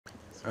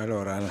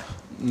Allora,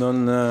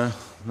 non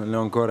l'ho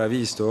ancora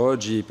visto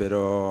oggi,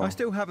 però I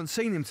still haven't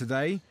seen him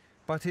today,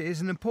 but it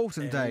is an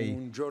important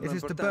day. It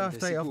is the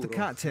birthday of the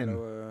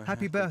captain.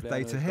 Happy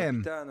birthday to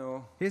him.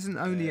 He isn't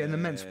only an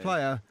immense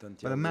player,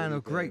 but a man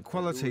of great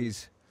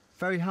qualities.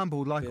 Very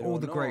humble like all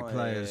the great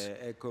players.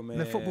 In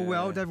the football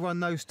world, everyone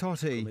knows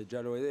Totti.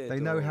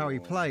 They know how he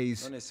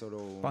plays,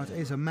 but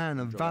is a man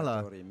of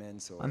valour.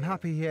 I'm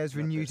happy he has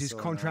renewed his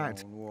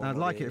contract, and I'd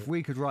like it if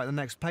we could write the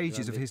next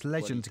pages of his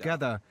legend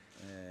together.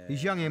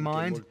 He's young in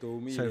mind,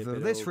 so for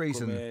this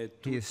reason,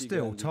 he is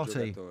still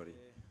Totti.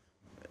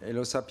 E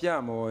lo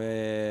sappiamo,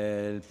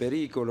 il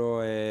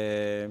pericolo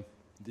è...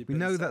 We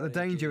know that the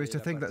danger is to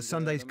think that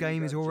Sunday's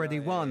game is already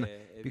won,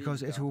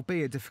 because it will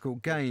be a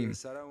difficult game,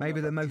 maybe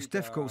the most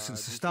difficult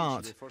since the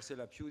start.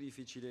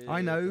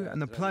 I know,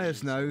 and the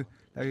players know,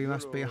 that we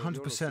must be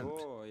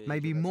 100%,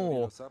 maybe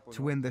more,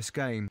 to win this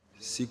game.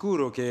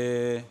 Sicuro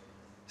che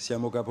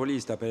siamo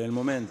capolista per il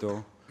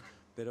momento?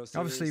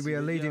 Obviously we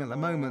are leading at the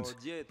moment,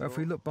 but if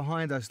we look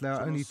behind us there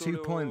are only 2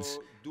 points,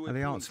 and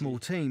they aren't small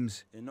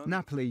teams.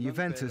 Napoli,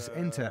 Juventus,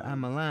 Inter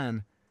and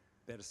Milan.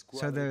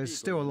 So there is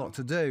still a lot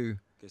to do.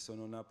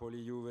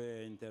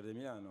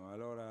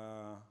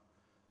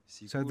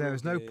 So there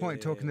is no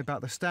point talking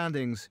about the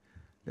standings.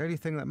 The only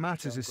thing that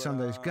matters is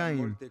Sunday's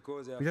game.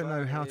 We don't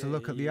know how to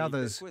look at the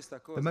others.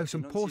 The most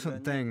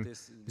important thing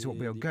is what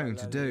we are going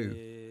to do.